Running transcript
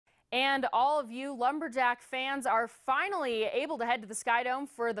And all of you Lumberjack fans are finally able to head to the Sky Dome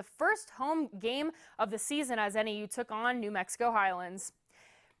for the first home game of the season as NAU took on New Mexico Highlands.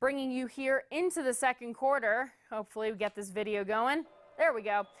 Bringing you here into the second quarter. Hopefully we get this video going. There we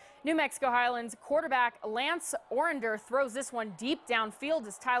go. New Mexico Highlands quarterback Lance Orender throws this one deep downfield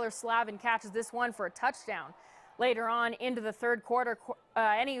as Tyler Slavin catches this one for a touchdown. Later on into the third quarter,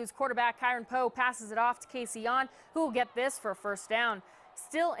 NAU's quarterback Kyren Poe passes it off to Casey Jahn, who will get this for a first down.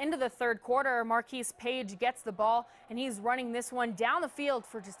 Still into the third quarter, Marquice Paige gets the ball, and he's running this one down the field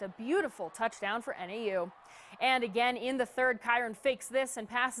for just a beautiful touchdown for NAU. And again in the third, Kyren fakes this and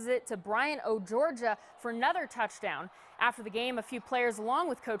passes it to Brian O'Georgia for another touchdown. After the game, a few players along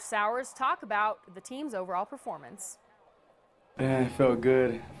with Coach Souers talk about the team's overall performance. Yeah, it felt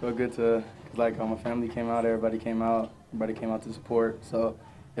good. It felt good to, like, my family came out, everybody came out to support. So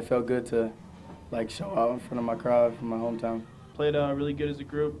it felt good to, like, show out in front of my crowd from my hometown. Played really good as a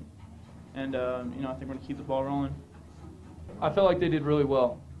group, and I think we're going to keep the ball rolling. I felt like they did really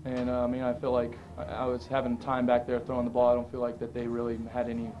well, and I feel like I was having time back there throwing the ball. I don't feel like that they really had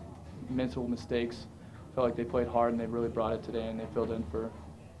any mental mistakes. I felt like they played hard and they really brought it today, and they filled in for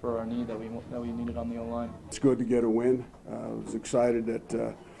our need that we needed on the O-line. It's good to get a win. I was excited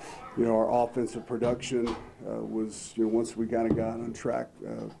that our offensive production was, once we kind of got on track,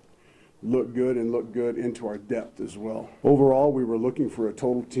 looked good into our depth as well. Overall, we were looking for a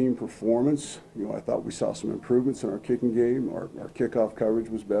total team performance. I thought we saw some improvements in our kicking game. Our kickoff coverage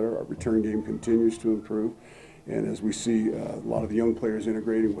was better. Our return game continues to improve. And as we see a lot of the young players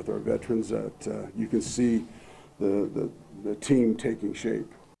integrating with our veterans, that you can see the team taking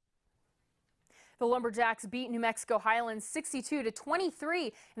shape. The Lumberjacks beat New Mexico Highlands 62-23,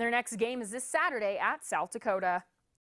 and their next game is this Saturday at South Dakota.